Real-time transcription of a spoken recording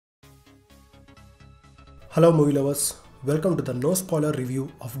Hello movie lovers, welcome to the no spoiler review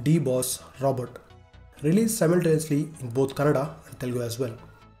of DBoss Robertt, released simultaneously in both Kannada and Telugu as well.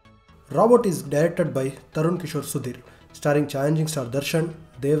 Robertt is directed by Tharun, Kishore, Sudhir, starring challenging star Darshan,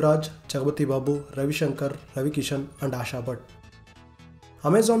 Devraj, Chagapati Babu, Ravi Shankar, Ravi Kishan and Asha Bhatt.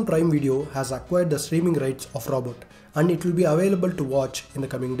 Amazon Prime Video has acquired the streaming rights of Robertt and it will be available to watch in the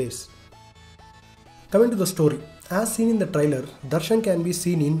coming days. Coming to the story, as seen in the trailer, Darshan can be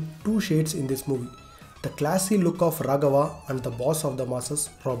seen in two shades in this movie. The classy look of Raghava and the boss of the masses,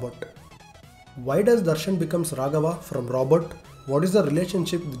 Robertt. Why does Darshan becomes Raghava from Robertt? What is the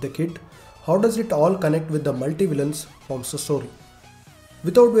relationship with the kid? How does it all connect with the multi-villains forms the story?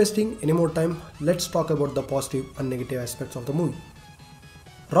 Without wasting any more time, let's talk about the positive and negative aspects of the movie.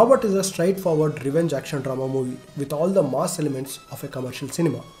 Robertt is a straightforward revenge action drama movie with all the mass elements of a commercial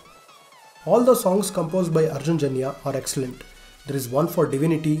cinema. All the songs composed by Arjun Janya are excellent. There is one for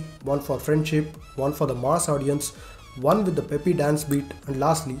divinity, one for friendship, one for the mass audience, one with the peppy dance beat and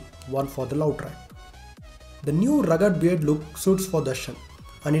lastly, one for the love track. The new rugged beard look suits for Darshan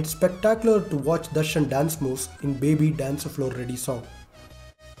and it's spectacular to watch Darshan dance moves in Baby Dance Floor Ready song.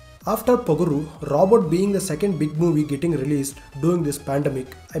 After Poguru, Robertt being the second big movie getting released during this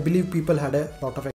pandemic, I believe people had a lot of